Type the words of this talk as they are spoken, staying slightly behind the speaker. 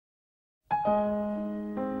When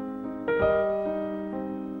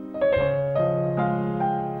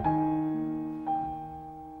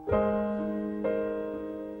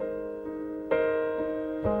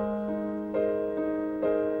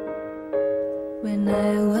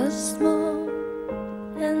I was small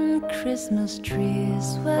and Christmas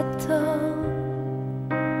trees were tall,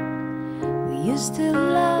 we used to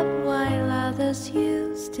laugh while others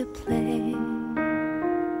used to play.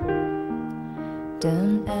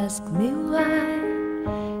 Don't ask me why,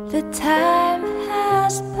 the time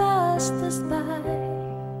has passed us by.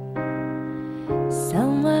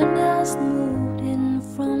 Someone else moved in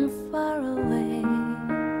from far away.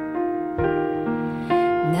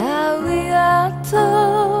 Now we are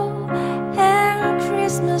tall and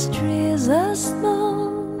Christmas trees are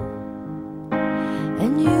small,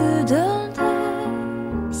 and you don't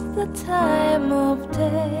ask the time of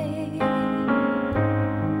day.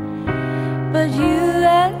 But you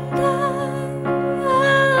and I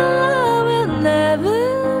will never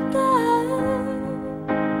die.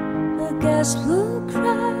 But guess who'll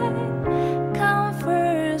cry come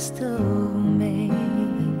first of May?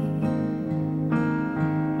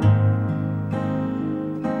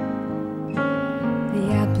 The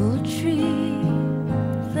apple tree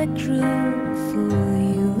that grew for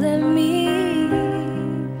you and me,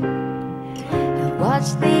 and watch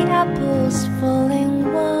the apples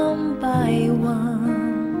falling one by one.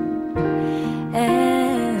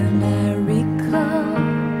 And I recall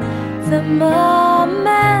the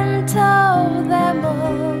moment of them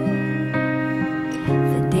all,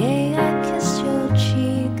 the day I kissed your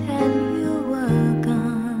cheek and you were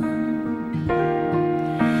gone.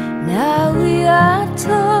 Now we are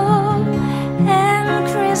tall and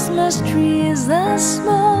Christmas trees are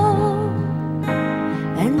small,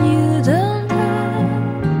 and you don't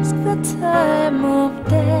ask the time of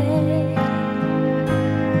day.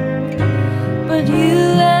 But you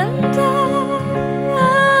and I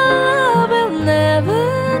will never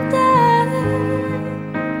die.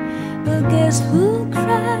 But guess who'll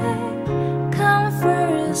cry come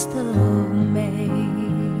first of May?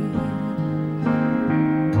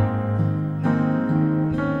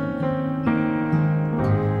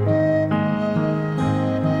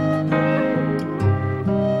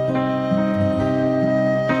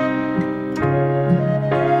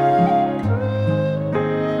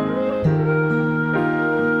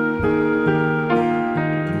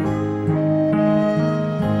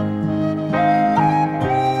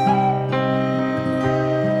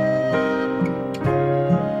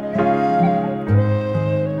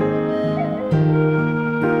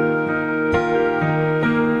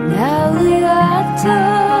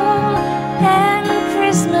 Tall and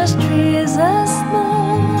Christmas trees are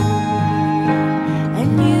small,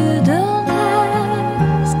 and you don't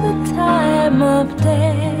ask the time of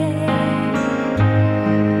day.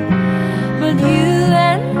 But you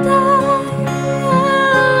and I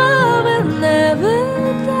will never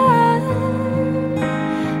die.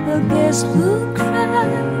 But guess who'll cry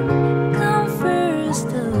come first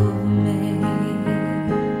of May?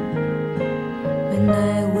 When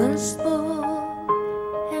I was born,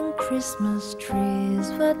 Christmas trees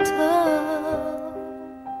were tall.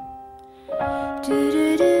 Do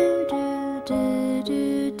do do do do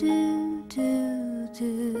do do do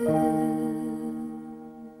do.